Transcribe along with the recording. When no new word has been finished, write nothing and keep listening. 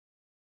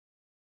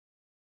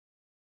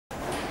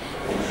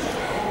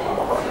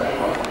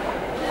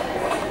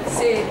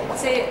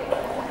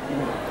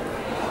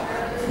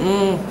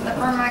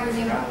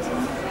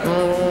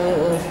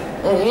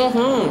My name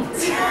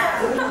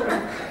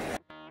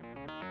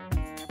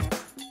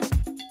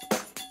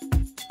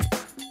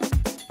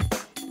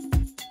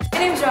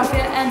is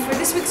Rafia, and for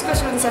this week's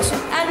question of the session,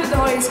 and with the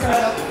holidays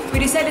coming up, we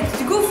decided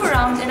to goof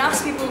around and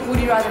ask people would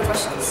you rather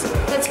questions.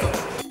 Let's go.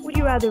 Would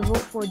you rather vote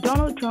for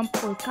Donald Trump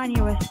or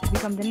Kanye West to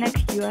become the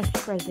next US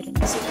president?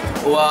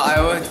 Well, I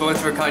would vote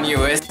for Kanye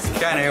West.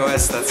 Kanye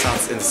West, that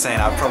sounds insane.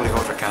 I'd probably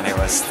vote for Kanye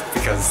West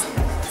because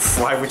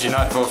why would you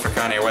not vote for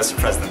Kanye West for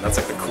president? That's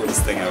like the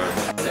coolest thing ever.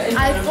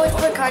 I'd vote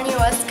for Kanye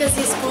West because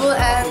he's cool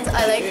and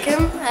I like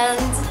him, and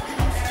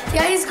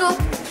yeah, he's cool.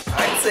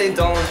 I'd say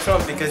Donald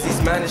Trump because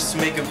he's managed to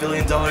make $1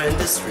 billion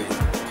industry.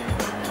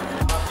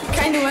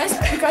 Kanye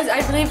West because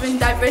I believe in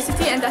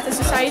diversity and that a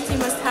society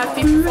must have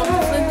people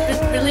from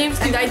different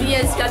beliefs and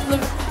ideas that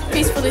live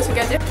peacefully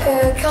together.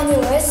 Kanye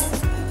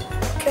West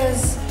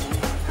because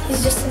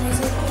he's just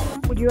amazing.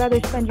 Would you rather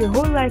spend your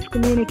whole life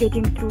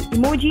communicating through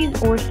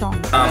emojis or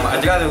songs?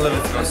 I'd rather live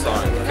it through a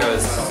song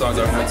because songs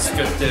are more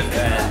descriptive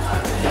and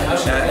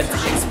it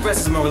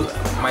expresses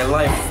my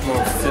life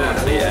more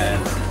fluently and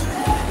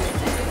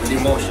with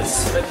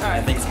emotions.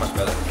 I think it's much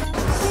better.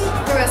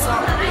 For a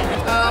song.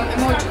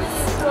 Emojis.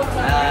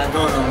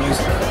 No,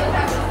 music.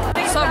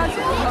 Songs.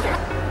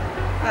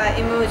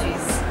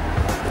 Emojis.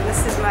 This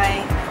is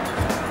my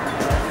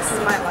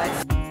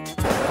life.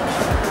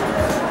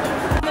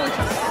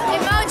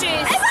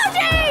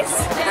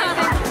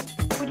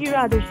 Would you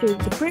rather save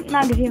the print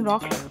magazine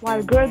rocks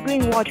while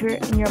gurgling water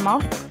in your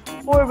mouth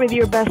or with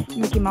your best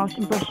Mickey Mouse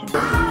impression?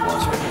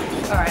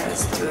 Alright,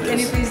 let's do this. Can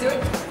you please do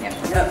it?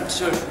 Yeah,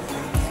 sure.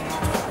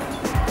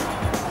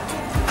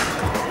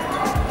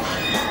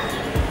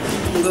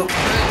 Look,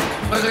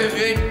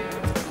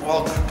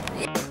 walk.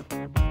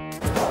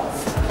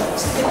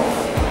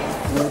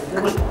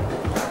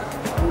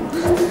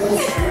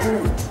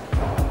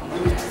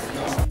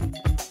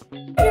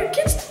 Your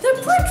kids, the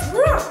print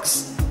rocks!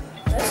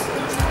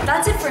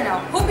 That's it for now.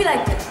 Hope you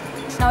liked it.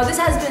 Now this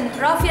has been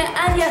Rafia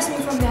and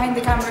Yasmin from behind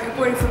the camera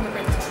reporting from the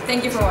print.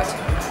 Thank you for watching.